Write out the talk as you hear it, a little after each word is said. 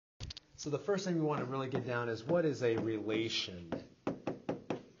So the first thing we want to really get down is what is a relation?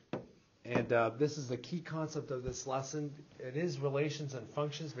 And this is the key concept of this lesson. It is relations and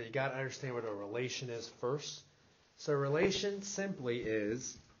functions, but you got to understand what a relation is first. So a relation simply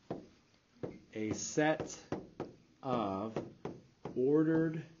is a set of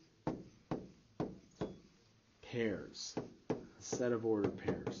ordered pairs. A set of ordered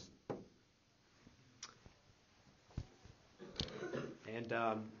pairs. And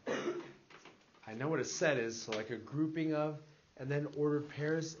I know what a set is, so like a grouping of, and then ordered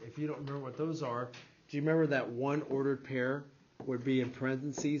pairs. If you don't remember what those are, do you remember that one ordered pair would be in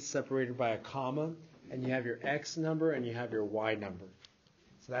parentheses separated by a comma, and you have your X number and you have your Y number.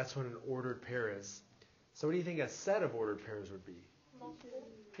 So that's what an ordered pair is. So what do you think a set of ordered pairs would be? Multiple.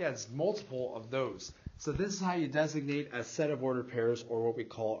 Yeah, it's multiple of those. So this is how you designate a set of ordered pairs, or what we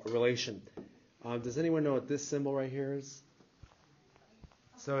call a relation. Does anyone know what this symbol right here is?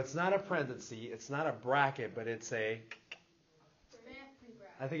 So it's not a parenthesis, it's not a bracket, but it's a,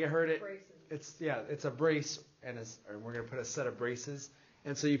 I think I heard it, it's a brace, and we're going to put a set of braces.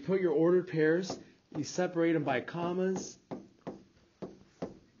 And so you put your ordered pairs, you separate them by commas,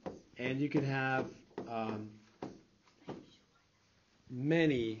 and you can have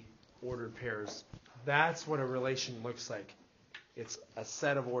many ordered pairs. That's what a relation looks like. It's a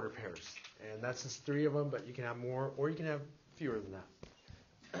set of ordered pairs. And that's just 3 of them, but you can have more, or you can have fewer than that.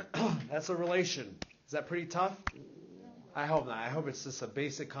 That's a relation. Is that pretty tough? I hope not. I hope it's just a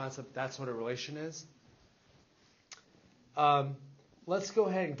basic concept. That's what a relation is. Let's go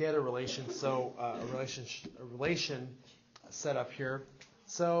ahead and get a relation. So a relation set up here.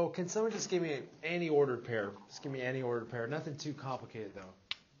 So can someone just give me any ordered pair? Just give me any ordered pair. Nothing too complicated, though,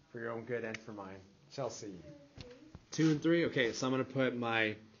 for your own good and for mine. Chelsea. 2 and 3. Okay, so I'm going to put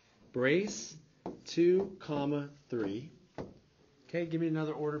my brace 2, 3. Okay, give me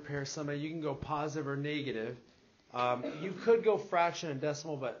another ordered pair. Somebody, you can go positive or negative. You could go fraction and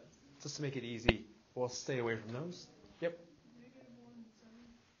decimal, but just to make it easy, we'll stay away from those. Yep.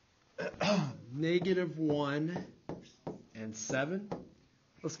 -1 and 7.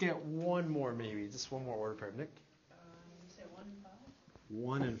 Let's get one more, maybe. Just one more order pair. Nick? Say 1 and 5.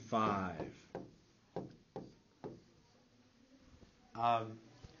 1 and 5.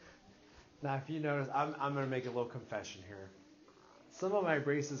 Now, if you notice, I'm going to make a little confession here. Some of my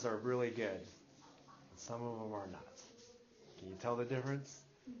braces are really good. Some of them are not. Can you tell the difference?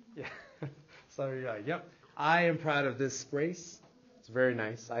 Yeah. So you're like, yep. I am proud of this brace. It's very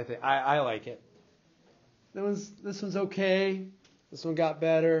nice. I think I like it. This one's okay. This one got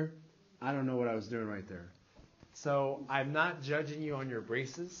better. I don't know what I was doing right there. So I'm not judging you on your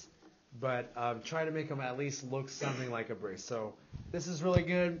braces, but try to make them at least look something like a brace. So this is really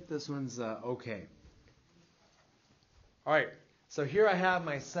good. This one's okay. All right. So here I have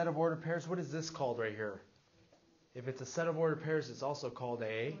my set of ordered pairs. What is this called right here? If it's a set of ordered pairs, it's also called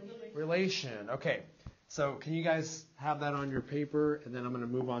a relation. Okay. So can you guys have that on your paper? And then I'm going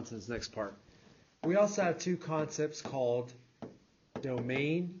to move on to this next part. We also have 2 concepts called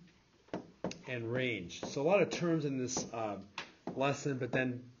domain and range. So a lot of terms in this lesson, but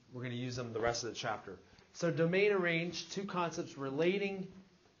then we're going to use them the rest of the chapter. So domain and range, 2 concepts relating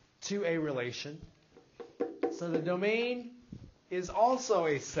to a relation. So the domain is also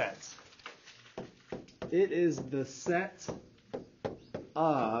a set. It is the set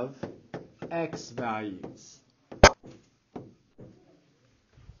of X values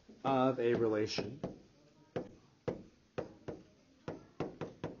of a relation.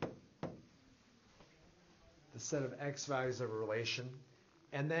 The set of X values of a relation.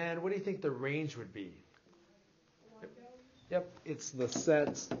 And then what do you think the range would be? Yep, it's the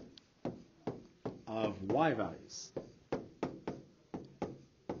set of Y values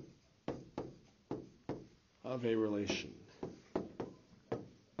of a relation.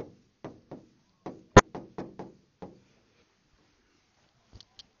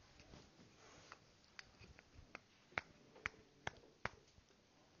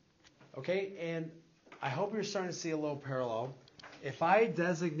 Okay, and I hope you're starting to see a little parallel. If I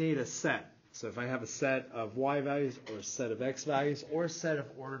designate a set, so if I have a set of Y values or a set of X values or a set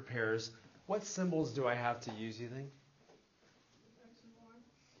of ordered pairs, what symbols do I have to use, you think?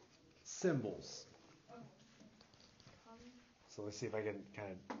 Symbols. So let's see if I can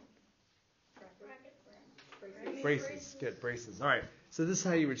kind of... Braces. Good, braces. All right. So this is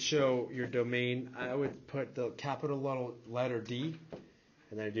how you would show your domain. I would put the capital letter D,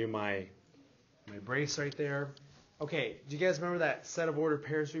 and then I do my brace right there. Okay, do you guys remember that set of ordered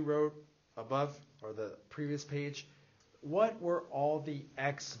pairs we wrote above, or the previous page? What were all the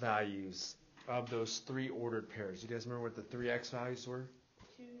X values of those 3 ordered pairs? You guys remember what the 3 X values were?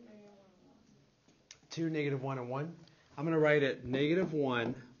 2, 2, negative 1, and 1. I'm going to write it negative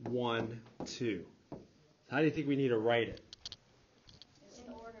 1, 1, 2. How do you think we need to write it?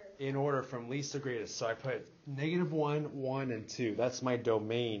 In order. In order from least to greatest. So I put negative 1, 1, and 2. That's my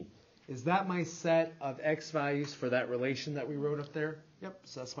domain. Is that my set of x values for that relation that we wrote up there? Yep,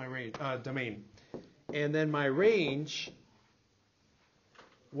 so that's my range, domain. And then my range,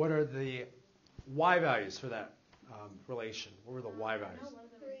 what are the y values for that relation? What were the y values? 3,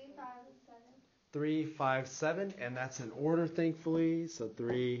 5, 7. 3, 5, 7, and that's in order, thankfully. So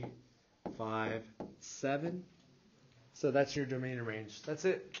 3, 5, 7. So that's your domain and range. That's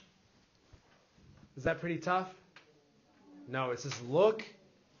it. Is that pretty tough? No, it's just look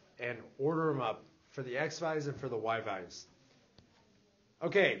and order them up for the x values and for the y values.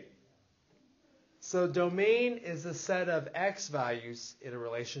 Okay. So domain is the set of x values in a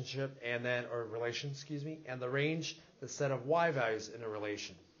relationship and then, or relation, excuse me, and the range, the set of y values in a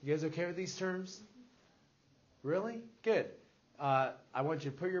relation. You guys okay with these terms? Really? Good. I want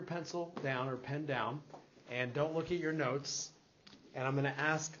you to put your pencil down or pen down and don't look at your notes. And I'm going to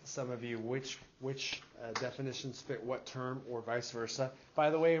ask some of you which definitions fit what term or vice versa. By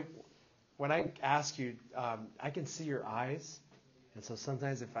the way, when I ask you, I can see your eyes. And so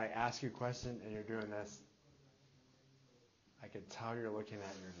sometimes if I ask you a question and you're doing this, I can tell you're looking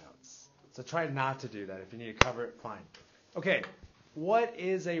at your notes. So try not to do that. If you need to cover it, fine. Okay. What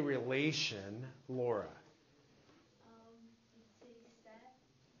is a relation, Laura? It's a set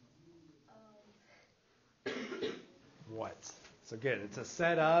of What? So good. It's a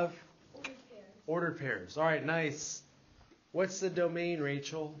set of ordered pairs. ordered pairs. All right, nice. What's the domain,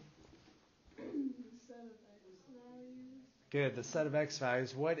 Rachel? The set of x values. Good. The set of x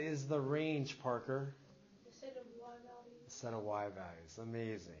values. What is the range, Parker? The set of y values. The set of y values.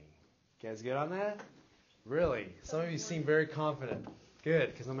 Amazing. You guys good on that? Really? Some of you seem very confident.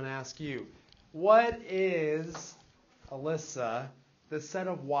 Good, because I'm going to ask you. What is, Alyssa, the set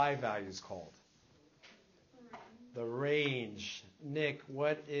of y values called? The range. Nick,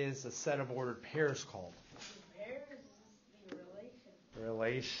 what is the set of ordered pairs called? Pairs is the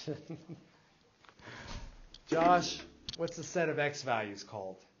relation. Relation. Josh, what's the set of x values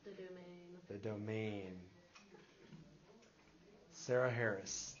called? The domain. The domain. Sarah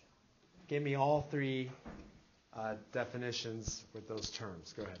Harris. Give me all three definitions with those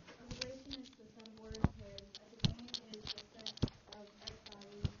terms. Go ahead. A relation is the set of ordered pairs. A domain is the set of x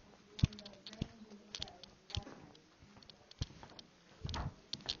values. And the range is the set of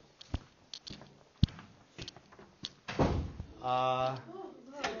y values.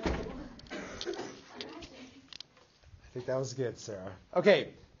 I think that was good, Sarah. Okay,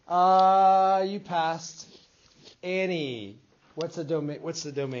 you passed. Annie, what's the domain? What's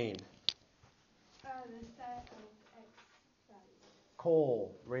the domain? The set of x values.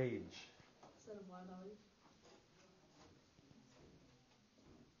 Cole, range. Set of y values.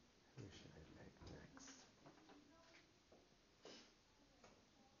 Who should I pick next?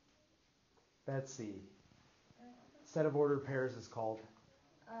 Betsy. Set of ordered pairs is called?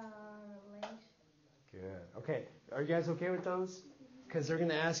 Relation. Good. Okay. Are you guys okay with those? Because they're going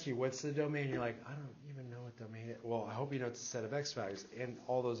to ask you, what's the domain? You're like, I don't even know what domain it is. Well, I hope you know it's a set of x values, and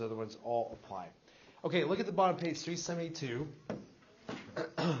all those other ones all apply. Okay, look at the bottom page 372,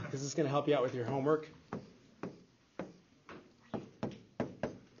 because it's going to help you out with your homework.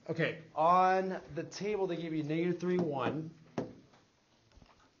 Okay, on the table they give you negative 3, 1,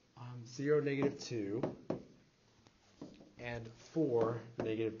 0, negative 2, and 4,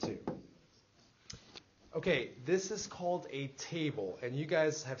 negative 2. Okay, this is called a table, and you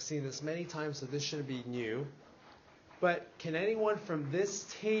guys have seen this many times, so this shouldn't be new. But can anyone from this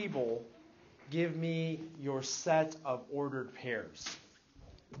table give me your set of ordered pairs?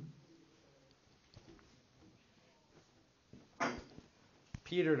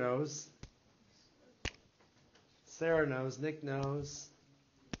 Peter knows. Sarah knows. Nick knows.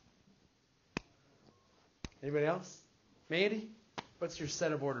 Anybody else? Mandy? What's your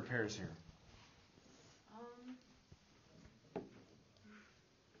set of ordered pairs here?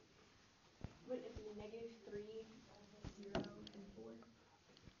 Would it be negative 3, 0, and 4?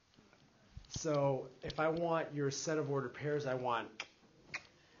 So if I want your set of ordered pairs, I want...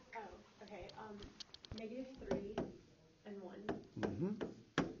 Oh, okay. Negative 3 and 1. Mm-hmm.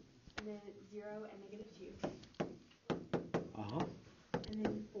 And then 0 and negative 2. Uh-huh. And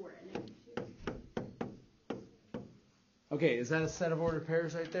then 4 and negative 2. Okay, is that a set of ordered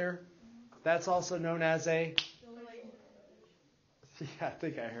pairs right there? That's also known as a... Yeah, I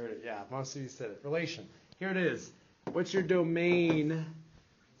think I heard it. Yeah, most of you said it. Relation. Here it is. What's your domain,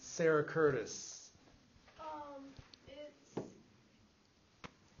 Sarah Curtis?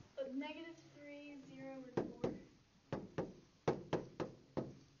 It's negative 3, 0,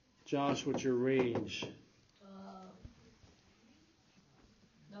 Josh, what's your range?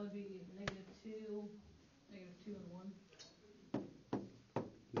 That would be -2, -2 and 1.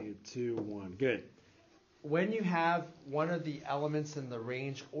 -2, 1. Good. When you have one of the elements in the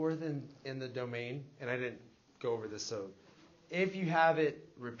range or in the domain, and I didn't go over this, so if you have it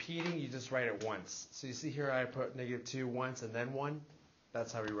repeating, you just write it once. So you see here I put -2 once and then 1.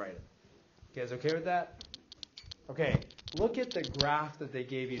 That's how we write it. You guys okay with that? Okay, look at the graph that they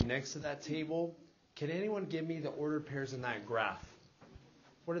gave you next to that table. Can anyone give me the ordered pairs in that graph?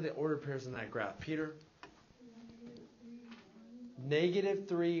 What are the ordered pairs in that graph? Peter?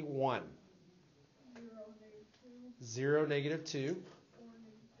 -3, 1. 0, -2.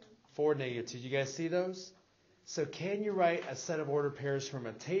 4, -2. You guys see those? So can you write a set of ordered pairs from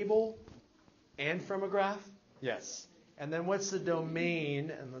a table and from a graph? Yes. And then what's the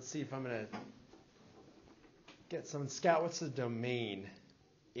domain? And let's see if I'm going to get some. Scout, what's the domain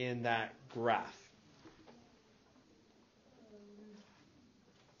in that graph?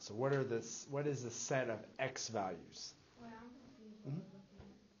 So what is the set of x values? Mm-hmm.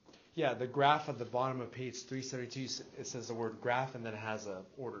 Yeah, the graph at the bottom of page 372, it says the word graph and then it has a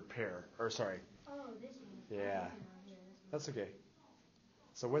ordered pair. Or sorry. Oh, this one. Yeah. That's okay.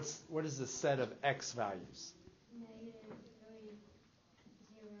 So what is the set of x values?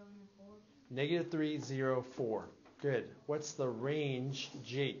 -3, 0, 4. Good. What's the range,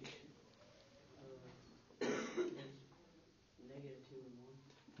 Jake?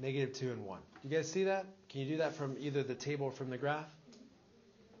 -2 and 1. You guys see that? Can you do that from either the table or from the graph?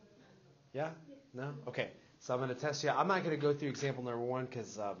 Yeah? No? Okay. So I'm going to test you. I'm not going to go through example number 1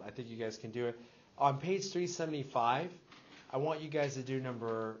 because I think you guys can do it. On page 375, I want you guys to do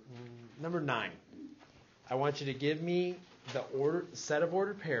number 9. I want you to give me the set of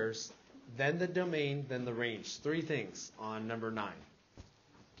ordered pairs, then the domain, then the range. 3 things on number 9.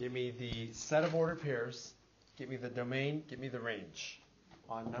 Give me the set of ordered pairs, give me the domain, give me the range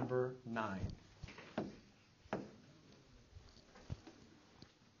on number 9.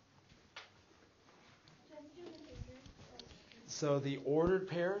 So the ordered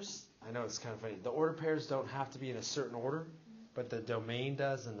pairs, I know it's kind of funny, the ordered pairs don't have to be in a certain order, but the domain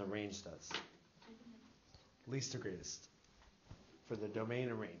does and the range does. Least to greatest for the domain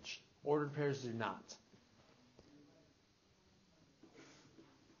and range. Ordered pairs do not.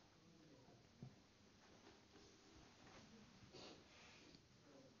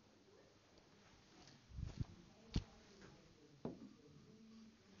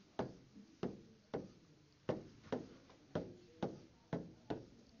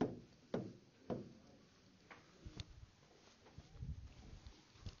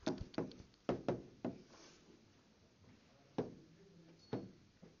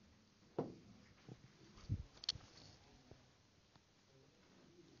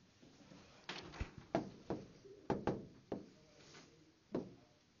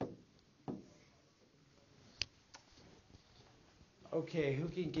 Okay, who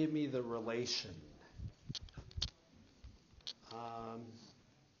can give me the relation?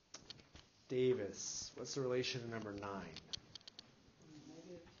 Davis, what's the relation to number 9?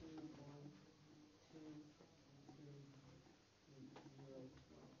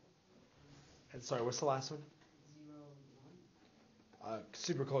 And sorry, what's the last one? 0, 1.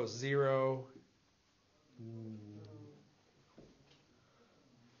 Super close. 0.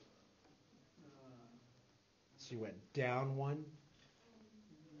 So you went down 1?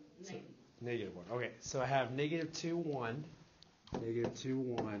 So, -1. Okay, so I have -2, 1, -2,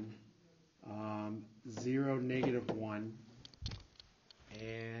 1, 0, -1,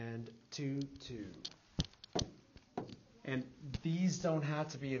 and 2, 2. And these don't have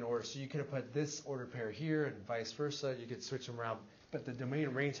to be in order. So you could have put this order pair here and vice versa. You could switch them around. But the domain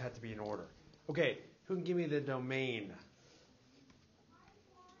and range have to be in order. Okay, who can give me the domain?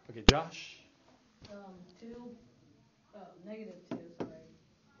 Okay, Josh? -2, sorry.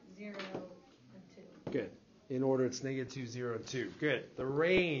 0 and 2. Good. In order, it's -2, 0, and 2. Good. The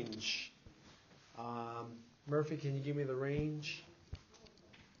range. Murphy, can you give me the range?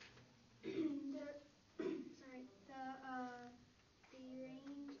 The range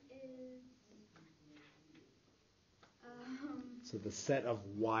is So the set of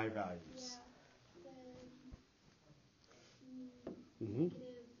y values. Mm-hmm. -1.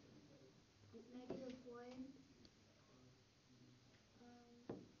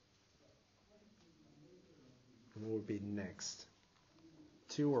 And what would be next?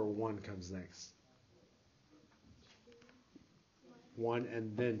 2 or 1 comes next? 1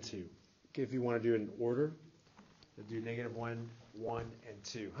 and then 2. Okay, if you want to do it in order, you'll do -1, 1, and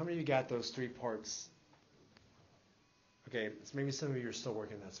 2. How many of you got those 3 parts? Okay, so maybe some of you are still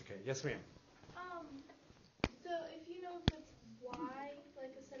working. That's okay. Yes, ma'am. So if you know if it's y,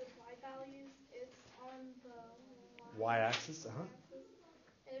 like a set of y values, it's on the Y-axis, axis,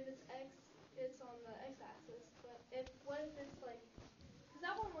 and if it's x, it's on the x-axis. But what if it's like, because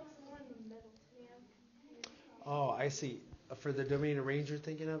that one looks more in the middle to me. Oh, I see. For the domain and range you're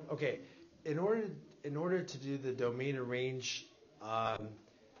thinking of? Okay. In order to do the domain and range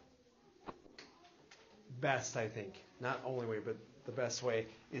best, I think, not only way, but the best way,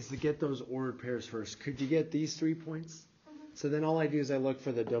 is to get those ordered pairs first. Could you get these 3 points? So then all I do is I look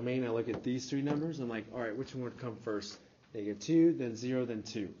for the domain, I look at these 3 numbers, I'm like, all right, which one would come first? -2, then 0, then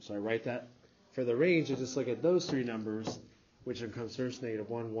 2. So I write that. For the range, I just look at those 3 numbers, which one comes first,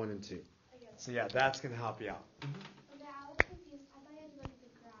 -1, 1, and 2. So yeah, that's going to help you out. Okay, I was confused. I thought you had to look at the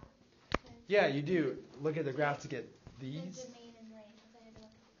graph. Yeah, you do. Look at the graph to get these. The domain and range. I thought you had to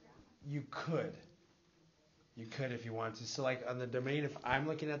look at the graph. You could. You could if you want to. So like on the domain, if I'm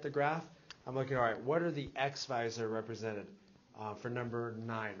looking at the graph, I'm looking, all right, what are the x values that are represented for number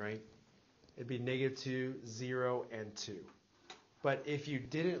 9, right? It'd be -2, 0, and 2. But if you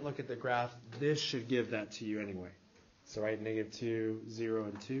didn't look at the graph, this should give that to you anyway. So right, -2, 0,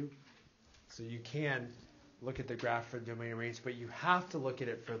 and 2. So you can look at the graph for domain and range, but you have to look at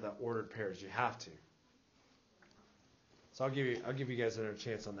it for the ordered pairs. You have to. So I'll give you guys another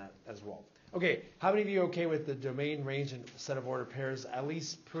chance on that as well. Okay, how many of you are okay with the domain, range, and set of ordered pairs? At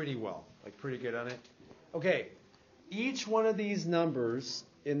least pretty well, like pretty good on it. Okay, each one of these numbers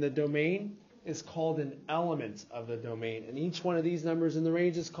in the domain is called an element of the domain, and each one of these numbers in the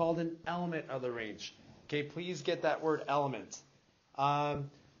range is called an element of the range. Okay, please get that word element.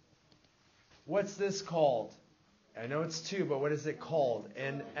 What's this called? I know it's 2, but what is it called?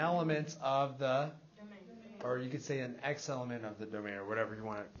 An element of the domain. Or you could say an X element of the domain, or whatever you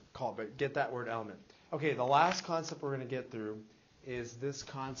want to call it, but get that word element. Okay, the last concept we're going to get through is this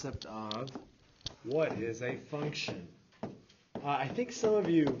concept of what is a function. I think some of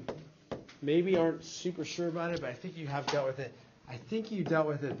you maybe aren't super sure about it, but I think you have dealt with it. I think you dealt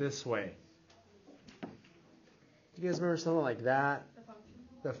with it this way. You guys remember something like that?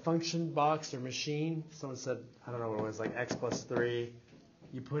 The function box or machine. Someone said, I don't know what it was, like x plus 3.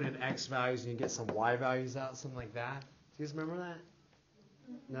 You put in x values and you get some y values out, something like that. Do you guys remember that?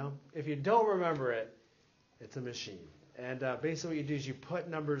 No? If you don't remember it, it's a machine. And basically what you do is you put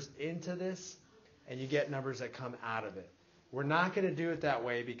numbers into this and you get numbers that come out of it. We're not going to do it that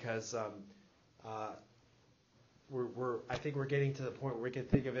way because I think we're getting to the point where we can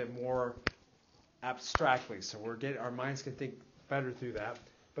think of it more abstractly. So our minds can think better through that.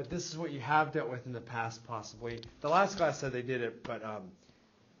 But this is what you have dealt with in the past, possibly. The last class said they did it, but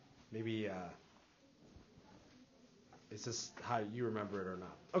maybe it's just how you remember it or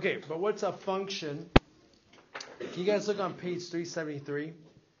not. Okay, but what's a function? Can you guys look on page 373?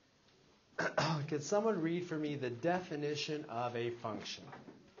 Can someone read for me the definition of a function?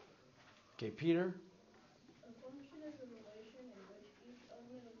 Okay, Peter? A function is a relation in which each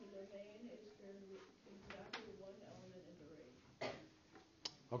element of the domain is paired with exactly one element in the range.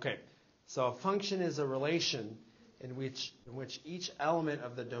 Okay, so a function is a relation in which each element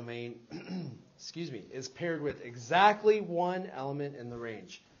of the domain is paired with exactly one element in the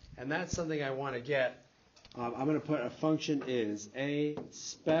range. And that's something I want to get. I'm going to put a function is a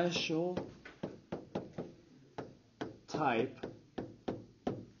special type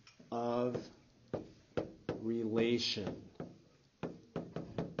of relation.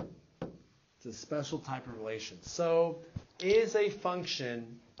 It's a special type of relation. So, is a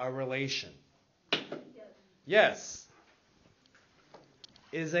function a relation? Yes.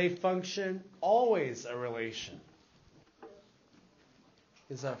 Is a function always a relation?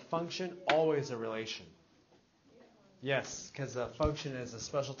 Is a function always a relation? Yes, because a function is a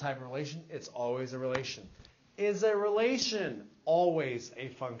special type of relation. It's always a relation. Is a relation always a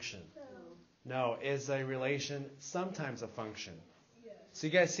function? No. Is a relation sometimes a function? So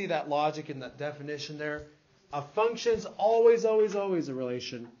you guys see that logic in that definition there? A function's always, always, always a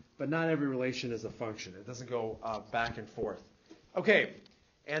relation, but not every relation is a function. It doesn't go back and forth. Okay,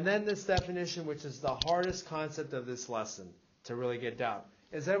 and then this definition, which is the hardest concept of this lesson to really get down.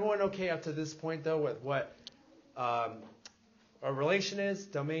 Is everyone okay up to this point, though, with what a relation is,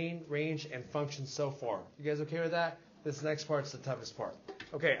 domain, range, and function so far? You guys okay with that? This next part's the toughest part.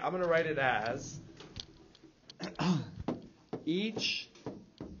 Okay, I'm going to write it as each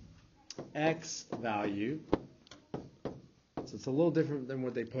x value. So it's a little different than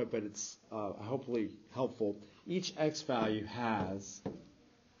what they put, but it's hopefully helpful. Each x value has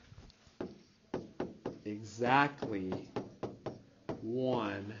exactly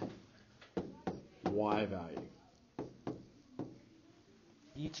one y value.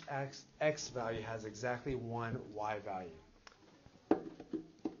 each x value has exactly one y value.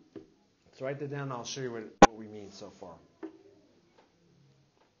 So write that down and I'll show you what we mean so far.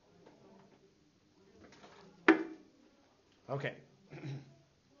 Okay.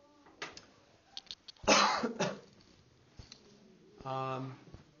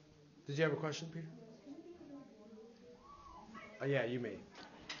 Did you have a question, Peter? Oh, yeah, you may.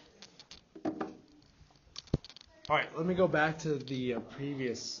 All right, let me go back to the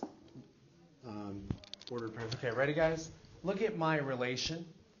previous ordered pairs. Okay, ready, guys? Look at my relation.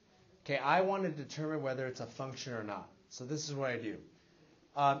 Okay, I want to determine whether it's a function or not. So this is what I do.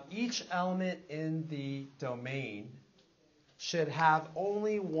 Each element in the domain should have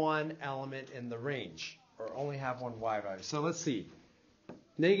only one element in the range, or only have one y value. So let's see.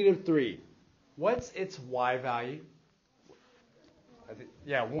 -3. What's its y value?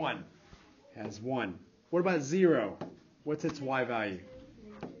 1. Has 1. What about 0? What's its y value?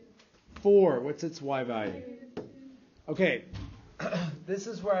 4. What's its y value? Okay, this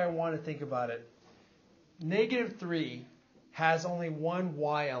is where I want to think about it. -3 has only one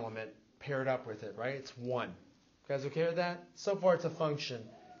y element paired up with it, right? It's 1. You guys okay with that? So far it's a function.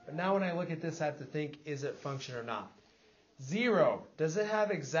 But now when I look at this, I have to think, is it function or not? 0, does it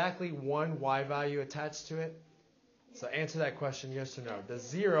have exactly one y value attached to it? So answer that question, yes or no. Does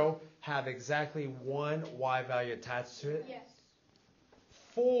 0 have exactly one y value attached to it? Yes.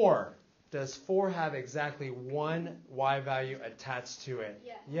 4, does 4 have exactly one y value attached to it?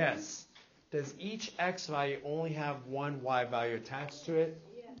 Yes. Yes. Does each x value only have one y value attached to it?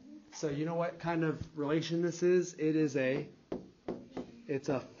 Yes. So you know what kind of relation this is? It's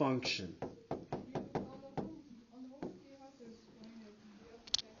a function.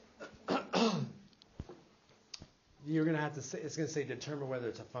 You're going to have to say, it's going to say determine whether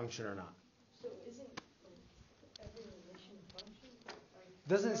it's a function or not. So isn't every relation a function?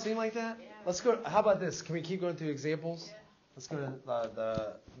 Doesn't it seem like that? Yeah. Let's go. How about this? Can we keep going through examples? Yeah. Let's go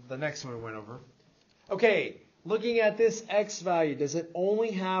to the next one we went over. Okay, looking at this x value, does it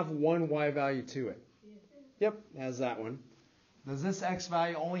only have one y value to it? Yeah. Yep, it has that one. Does this x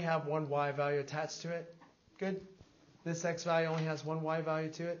value only have one y value attached to it? Good. This x value only has one y value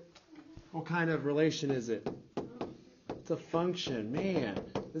to it? What kind of relation is it? It's a function. Man,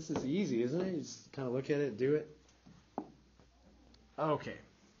 this is easy, isn't it? You just kind of look at it, do it. Okay.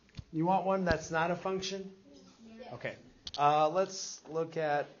 You want one that's not a function? Yes. Okay. Let's look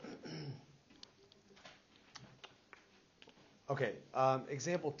at... Okay,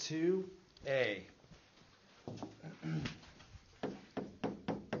 example 2a.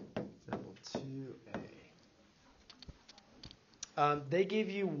 Example 2a. They give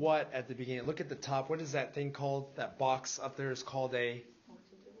you what at the beginning? Look at the top. What is that thing called? That box up there is called a...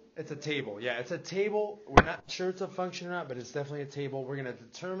 It's a table. Yeah, it's a table. We're not sure it's a function or not, but it's definitely a table. We're going to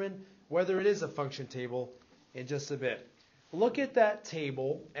determine whether it is a function table in just a bit. Look at that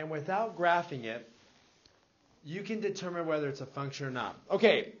table, and without graphing it, you can determine whether it's a function or not.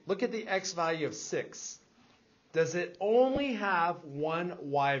 Okay, look at the x value of 6. Does it only have one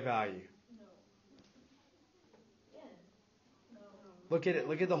y value? No. Yeah. No. Look at it.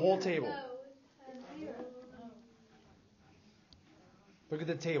 Look at the whole table. No, it has 0. No. Look at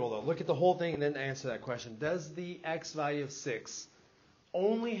the table, though. Look at the whole thing and then answer that question. Does the x value of 6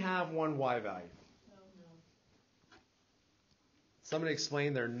 only have one y value? No. Somebody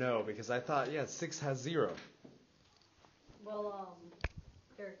explain their no, because I thought, 6 has 0. Well,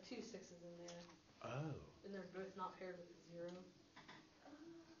 there are 2 6s in there, Oh. and they're both not paired with a 0.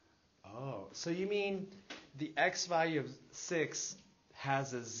 Oh. So you mean the x value of 6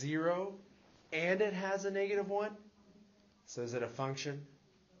 has a 0 and it has a -1? So is it a function?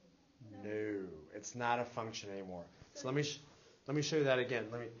 No, it's not a function anymore. So let me show you that again.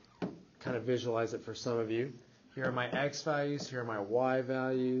 Let me kind of visualize it for some of you. Here are my x values. Here are my y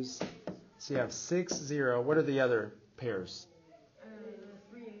values. So you have 6, 0. What are the other pairs?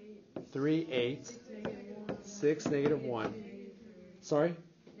 3, 8. 6, -1. Sorry?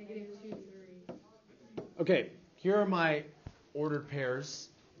 -2, 3. Okay, here are my ordered pairs.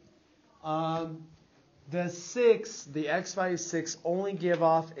 The x value 6 only give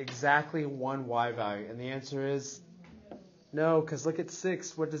off exactly one y value? And the answer is no, because look at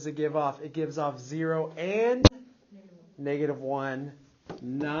 6. What does it give off? It gives off 0 and -1.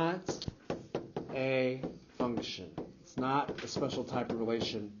 Not a function. It's not a special type of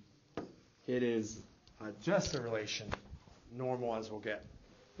relation. It is just a relation, normal as we'll get.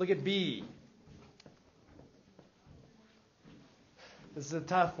 Look at B. This is a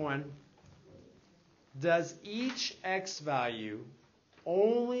tough one. Does each x value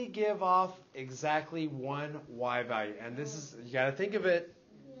only give off exactly one y value? And this is, you got to think of it.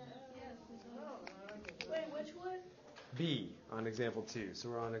 B on example 2. So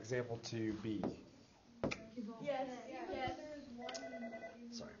we're on example 2B. Yes. Yes.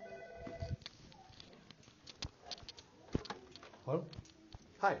 Sorry. Hello?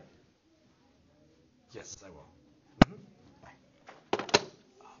 Hi. Yes, I will.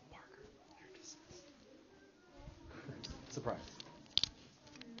 Parker, you're dismissed. Surprise.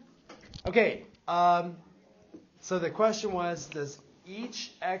 Okay. So the question was, does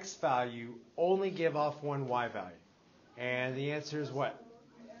each x value only give off one y value? And the answer is what?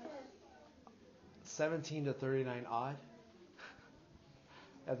 17 to 39 odd.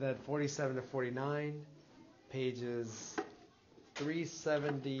 And then 47 to 49, pages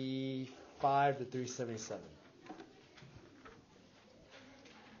 375 to 377.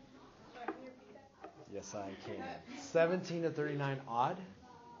 Yes, I can. 17 to 39 odd.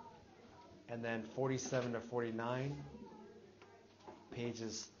 And then 47 to 49,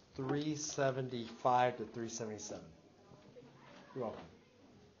 pages 375 to 377. You're welcome.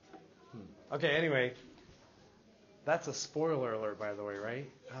 Okay, anyway, that's a spoiler alert, by the way, right?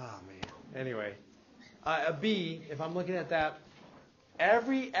 Oh, man. Anyway, a B, if I'm looking at that,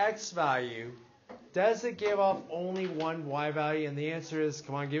 every x value, does it give off only one y value? And the answer is,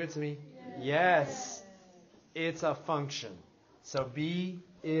 come on, give it to me. Yes. It's a function. So B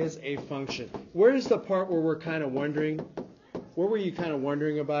is a function. Where's the part where we're kind of wondering? Where were you kind of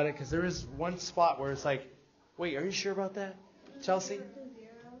wondering about it? Because there is one spot where it's like, wait, are you sure about that, Chelsea?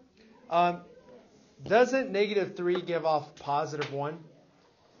 Doesn't negative 3 give off positive 1?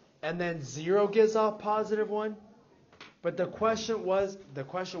 And then 0 gives off positive 1? But the question was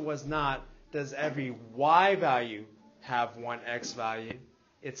not, does every y value have one x value?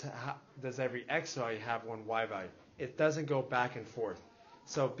 It's does every x value have one y value? It doesn't go back and forth.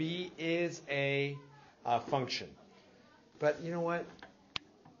 So B is a function. But you know what?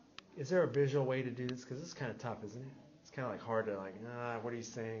 Is there a visual way to do this? Because this is kind of tough, isn't it? It's kind of like hard to what are you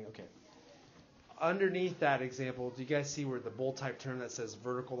saying? Okay. Underneath that example, do you guys see where the bold type term that says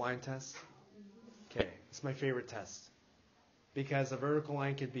vertical line test? Okay, it's my favorite test. Because a vertical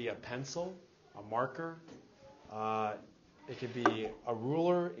line could be a pencil, a marker, it could be a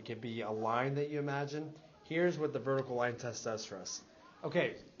ruler, it could be a line that you imagine. Here's what the vertical line test does for us.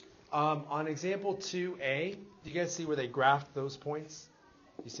 Okay, on example 2A, do you guys see where they graphed those points?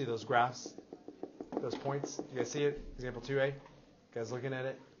 You see those graphs? Those points? You guys see it? Example 2A? You guys looking at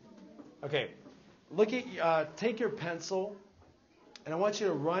it? Okay, take your pencil, and I want you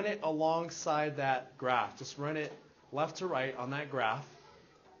to run it alongside that graph. Just run it left to right on that graph,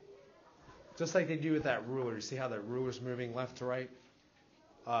 just like they do with that ruler. You see how that ruler's moving left to right?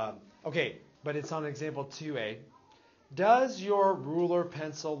 Okay, but it's on example 2A. Does your ruler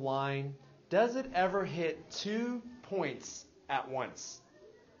pencil line, does it ever hit 2 points at once?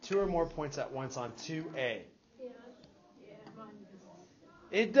 2 or more points at once on 2A?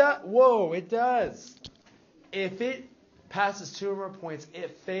 It does. Whoa, it does. If it passes 2 or more points,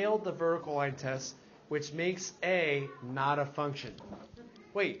 it failed the vertical line test, which makes A not a function.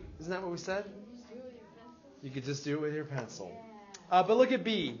 Wait, isn't that what we said? You could just do it with your pencil. But look at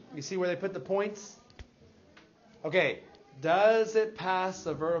B. You see where they put the points? Okay. Does it pass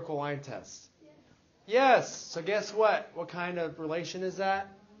the vertical line test? Yes. So guess what? What kind of relation is that?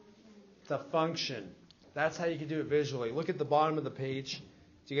 It's a function. That's how you can do it visually. Look at the bottom of the page.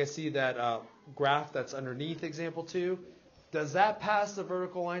 Do you guys see that graph that's underneath example 2? Does that pass the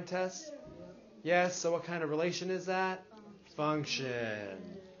vertical line test? Yes. So what kind of relation is that? Function.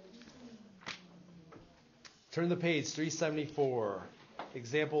 Turn the page, 374.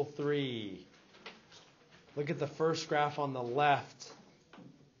 Example 3. Look at the first graph on the left.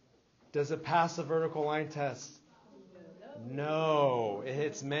 Does it pass the vertical line test? No. It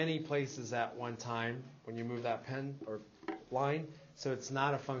hits many places at one time when you move that pen or line. So it's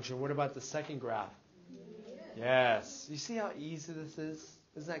not a function. What about the second graph? Yes. You see how easy this is?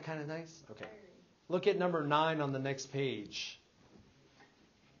 Isn't that kind of nice? Okay. Look at number 9 on the next page.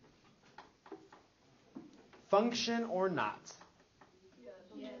 Function or not?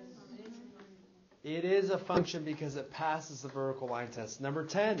 Yes. It is a function because it passes the vertical line test. Number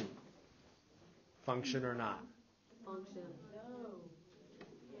 10. Function or not? Function. No.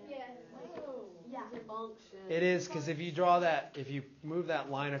 Yes. No. Yeah. Function. It is, because if you move that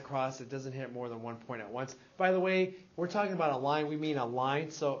line across, it doesn't hit more than 1 point at once. By the way, we're talking about a line. We mean a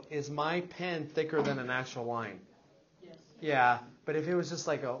line. So is my pen thicker than an actual line? Yes. Yeah, but if it was just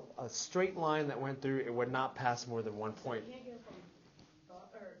like a straight line that went through, it would not pass more than 1 point. You can't go from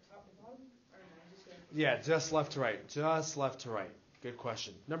top to bottom? Or no, just go from Yeah, just left to right. Just left to right. Good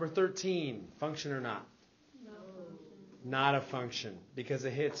question. Number 13, function or not? No. Not a function because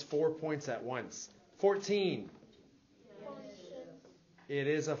it hits 4 points at once. 14. It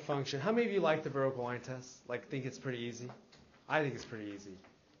is a function. How many of you like the vertical line test? Like, think it's pretty easy? I think it's pretty easy.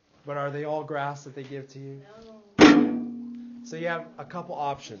 But are they all graphs that they give to you? No. So you have a couple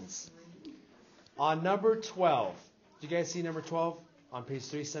options. On number 12, do you guys see number 12 on page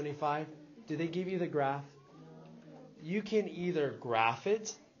 375? Did they give you the graph? You can either graph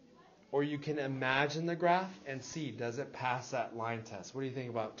it or you can imagine the graph and see, does it pass that line test? What do you think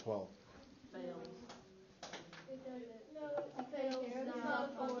about 12? Fails. It doesn't. No, it fails. It's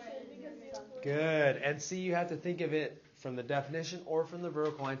not a function because it's Good. And see, you have to think of it from the definition or from the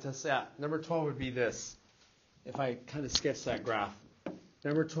vertical line test. Yeah, number 12 would be this. If I kind of sketch that graph.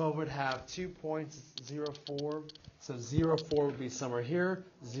 Number 12 would have 2 points, 0, 4. So 0, 4 would be somewhere here.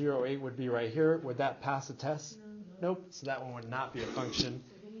 0, 8 would be right here. Would that pass the test? No. Nope. So that one would not be a function.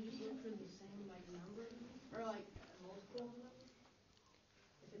 So can you just look for the same like number or like a multiple of number?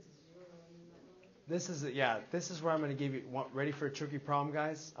 If it's a 0 in that number. This is where I'm going to give you, ready for a tricky problem,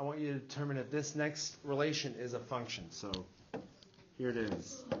 guys? I want you to determine if this next relation is a function. So here it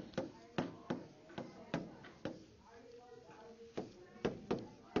is.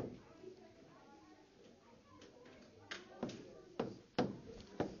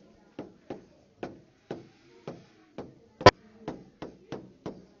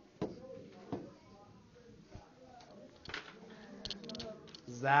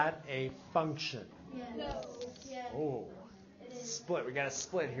 Is that a function? Yes. No. Yes. Oh, It is. split. We got a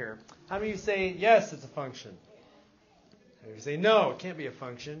split here. How many of you say yes, it's a function? How many of you say no, it can't be a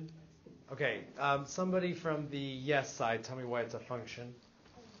function? Okay, somebody from the yes side, tell me why it's a function.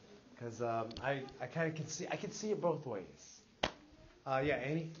 Because I kind of can see it both ways. Yeah,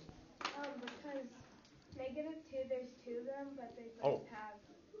 Annie. Because -2, there's two of them, but they Oh. both have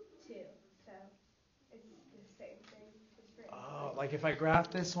 2, so it's the same thing. It's written. Like if I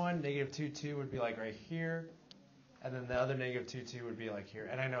graph this one, -2, 2 would be like right here, and then the other -2, 2 would be like here.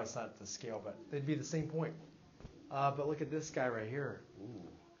 And I know it's not the scale, but they'd be the same point. But look at this guy right here. Ooh.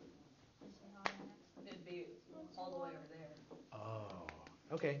 It'd be all the way over there. Oh,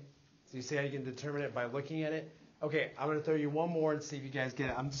 okay. So you see how you can determine it by looking at it? Okay, I'm going to throw you one more and see if you guys get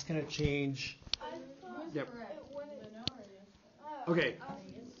it. I'm just going to change. I thought Yep. it wouldn't. Okay.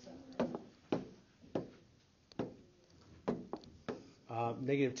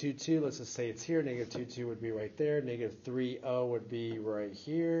 -2, 2, let's just say it's here. -2, 2 would be right there. -3, 0 would be right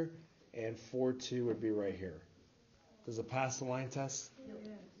here. And 4, 2 would be right here. Does it pass the line test?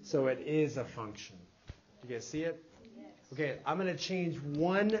 So it is a function. You guys see it? Okay, I'm going to change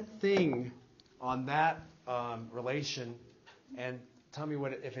one thing on that relation and tell me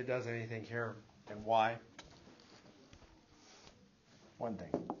if it does anything here and why. One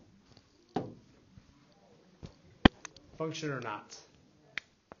thing. Function or not?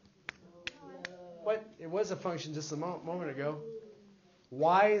 What? It was a function just a moment ago.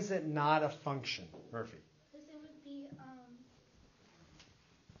 Why is it not a function, Murphy? Because it would be,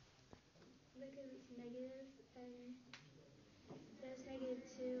 because it's negative, and there's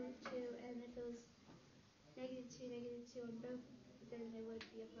 -2, 2, and if it was -2 on both, then it would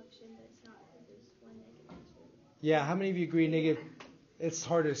be a function, but it's not because there's one -2. Yeah, how many of you agree negative? It's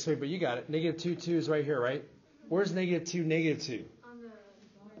hard to say, but you got it. -2, 2 is right here, right? Where's -2, -2? On the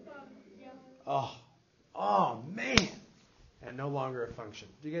Oh, man. And no longer a function.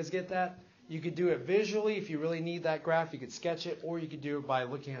 Do you guys get that? You could do it visually if you really need that graph. You could sketch it, or you could do it by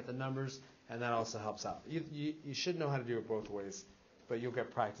looking at the numbers, and that also helps out. You should know how to do it both ways, but you'll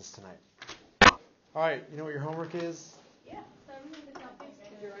get practice tonight. All right, you know what your homework is? Yeah. 17 to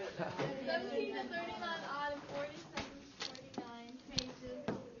 39. Right. 17 to 39 odd and 47 to 49 pages.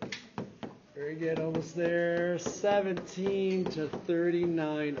 Very good, almost there. 17 to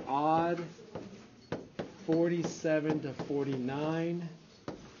 39 odd. 47 to 49.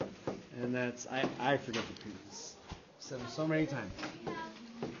 And that's, I forget the previous. Said them so many times.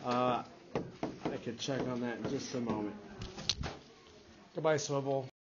 I could check on that in just a moment. Goodbye, Swivl.